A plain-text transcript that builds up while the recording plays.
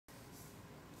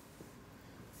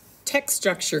Text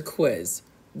structure quiz.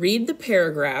 Read the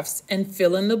paragraphs and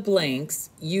fill in the blanks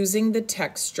using the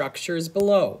text structures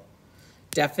below.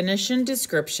 Definition,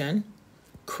 description,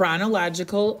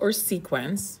 chronological or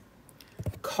sequence,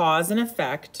 cause and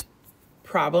effect,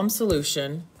 problem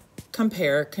solution,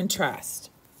 compare, contrast.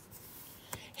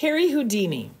 Harry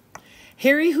Houdini.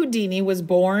 Harry Houdini was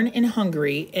born in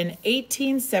Hungary in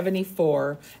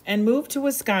 1874 and moved to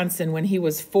Wisconsin when he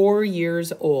was 4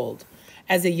 years old.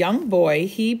 As a young boy,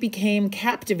 he became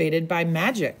captivated by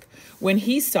magic when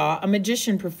he saw a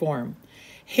magician perform.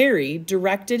 Harry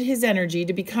directed his energy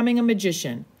to becoming a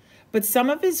magician, but some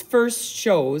of his first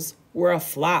shows were a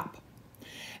flop.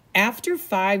 After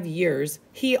 5 years,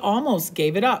 he almost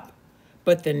gave it up,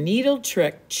 but the needle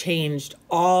trick changed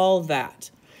all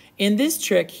that. In this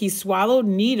trick, he swallowed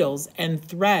needles and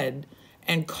thread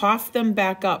and coughed them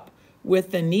back up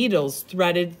with the needles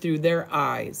threaded through their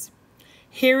eyes.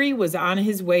 Harry was on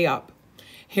his way up.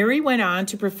 Harry went on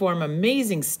to perform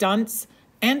amazing stunts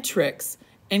and tricks,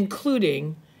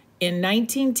 including in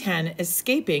 1910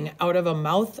 escaping out of the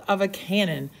mouth of a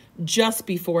cannon just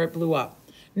before it blew up.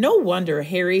 No wonder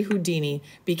Harry Houdini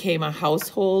became a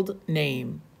household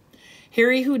name.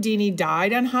 Harry Houdini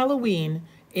died on Halloween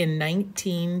in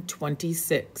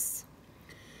 1926.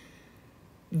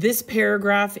 This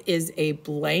paragraph is a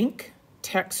blank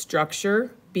text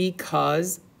structure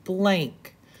because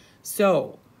blank.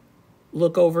 So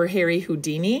look over Harry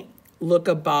Houdini, look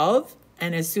above,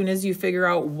 and as soon as you figure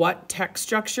out what text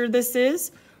structure this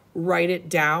is, write it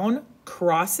down,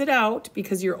 cross it out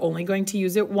because you're only going to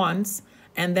use it once,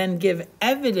 and then give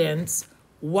evidence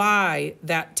why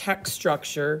that text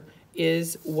structure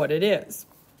is what it is.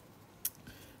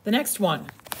 The next one,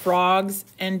 frogs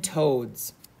and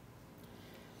toads.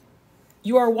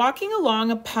 You are walking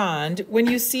along a pond when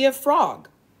you see a frog,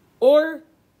 or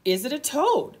is it a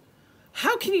toad?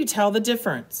 How can you tell the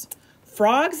difference?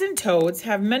 Frogs and toads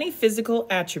have many physical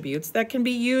attributes that can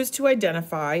be used to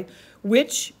identify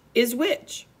which is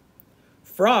which.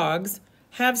 Frogs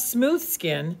have smooth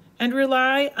skin and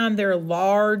rely on their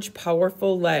large,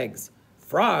 powerful legs.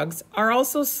 Frogs are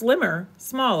also slimmer,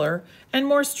 smaller, and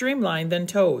more streamlined than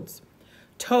toads.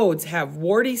 Toads have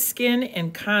warty skin in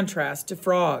contrast to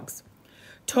frogs.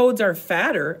 Toads are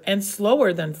fatter and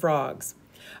slower than frogs.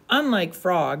 Unlike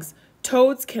frogs,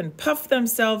 toads can puff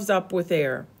themselves up with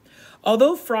air.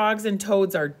 Although frogs and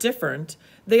toads are different,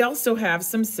 they also have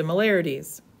some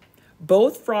similarities.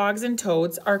 Both frogs and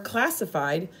toads are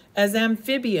classified as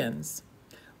amphibians.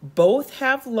 Both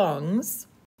have lungs,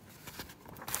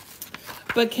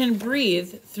 but can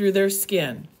breathe through their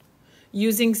skin.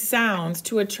 Using sounds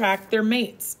to attract their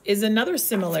mates is another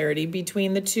similarity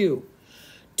between the two.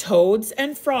 Toads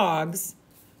and frogs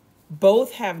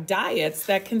both have diets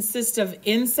that consist of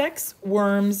insects,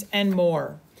 worms, and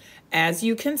more. As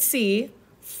you can see,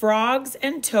 frogs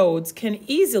and toads can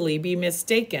easily be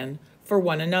mistaken for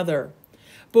one another.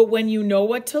 But when you know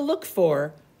what to look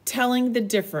for, telling the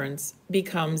difference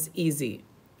becomes easy.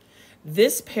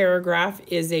 This paragraph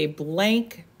is a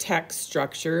blank text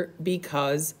structure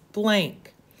because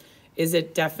blank. Is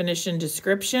it definition,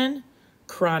 description,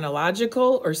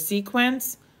 chronological or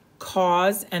sequence,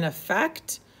 cause and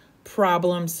effect,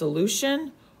 problem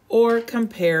solution, or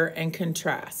compare and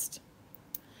contrast?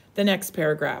 The next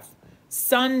paragraph,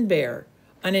 sun bear,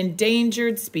 an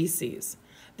endangered species.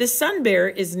 The sun bear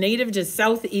is native to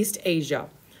Southeast Asia,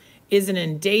 is an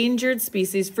endangered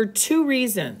species for two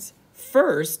reasons.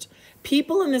 First,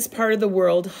 people in this part of the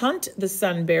world hunt the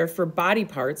sun bear for body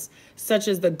parts such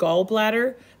as the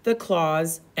gallbladder, the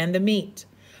claws, and the meat.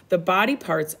 The body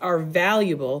parts are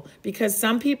valuable because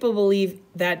some people believe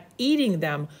that eating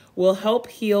them will help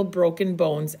heal broken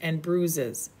bones and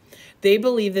bruises. They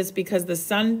believe this because the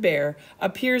sun bear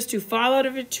appears to fall out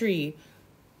of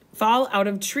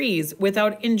trees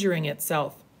without injuring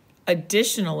itself.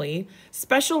 Additionally,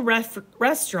 special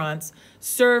restaurants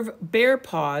serve bear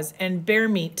paws and bear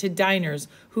meat to diners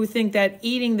who think that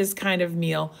eating this kind of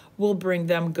meal will bring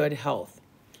them good health.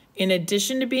 In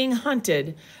addition to being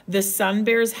hunted, the sun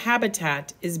bear's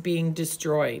habitat is being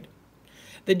destroyed.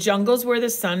 The jungles where the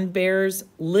sun bears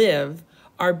live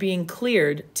are being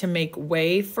cleared to make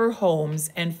way for homes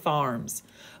and farms.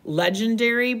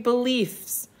 Legendary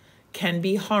beliefs can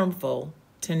be harmful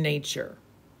to nature.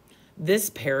 This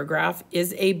paragraph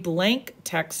is a blank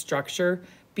text structure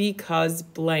because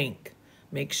blank.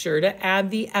 Make sure to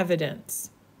add the evidence.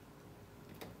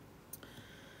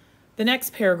 The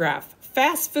next paragraph,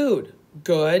 fast food,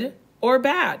 good or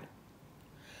bad?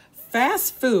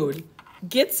 Fast food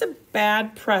gets a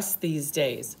bad press these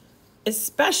days,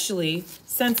 especially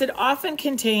since it often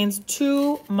contains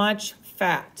too much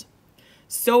fat.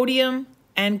 Sodium,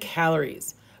 and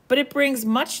calories, but it brings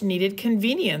much needed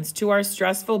convenience to our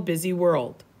stressful, busy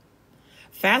world.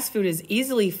 Fast food is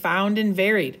easily found and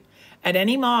varied. At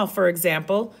any mall, for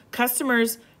example,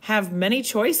 customers have many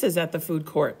choices at the food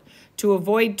court. To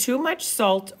avoid too much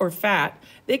salt or fat,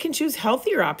 they can choose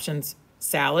healthier options,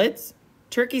 salads,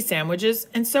 turkey sandwiches,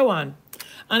 and so on.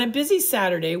 On a busy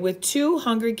Saturday with 2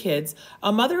 hungry kids,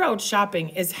 a mother out shopping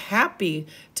is happy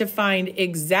to find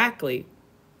exactly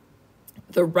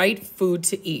the right food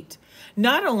to eat.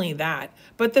 Not only that,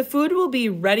 but the food will be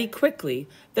ready quickly,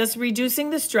 thus reducing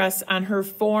the stress on her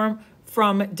from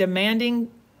her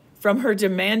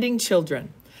demanding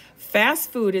children.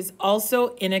 Fast food is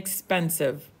also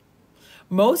inexpensive.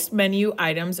 Most menu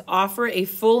items offer a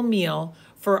full meal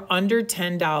for under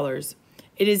 $10.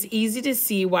 It is easy to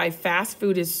see why fast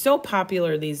food is so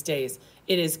popular these days.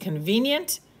 It is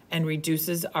convenient and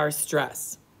reduces our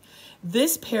stress.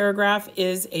 This paragraph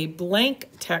is a blank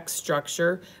text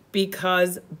structure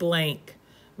because blank.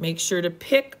 Make sure to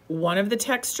pick one of the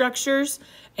text structures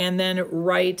and then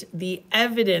write the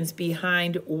evidence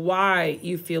behind why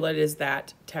you feel it is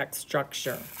that text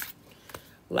structure.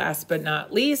 Last but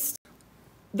not least,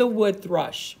 the wood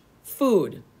thrush.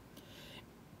 Food.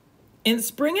 In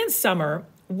spring and summer,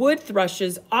 wood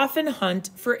thrushes often hunt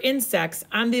for insects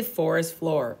on the forest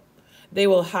floor. They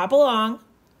will hop along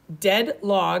dead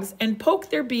logs and poke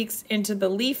their beaks into the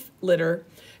leaf litter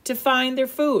to find their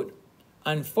food.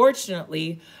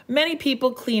 Unfortunately, many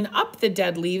people clean up the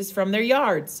dead leaves from their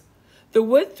yards. The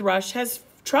wood thrush has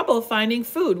trouble finding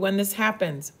food when this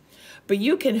happens, but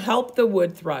you can help the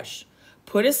wood thrush.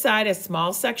 Put aside a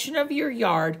small section of your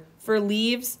yard for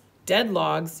leaves, dead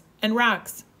logs, and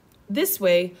rocks. This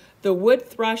way, the wood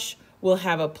thrush will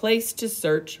have a place to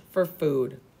search for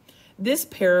food. This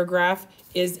paragraph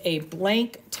is a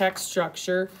blank text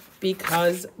structure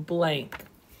because blank.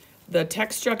 The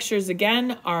text structures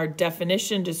again are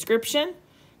definition, description,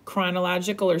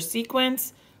 chronological or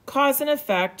sequence, cause and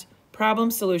effect, problem,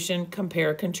 solution,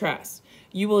 compare, contrast.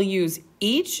 You will use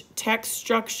each text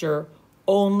structure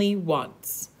only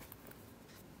once.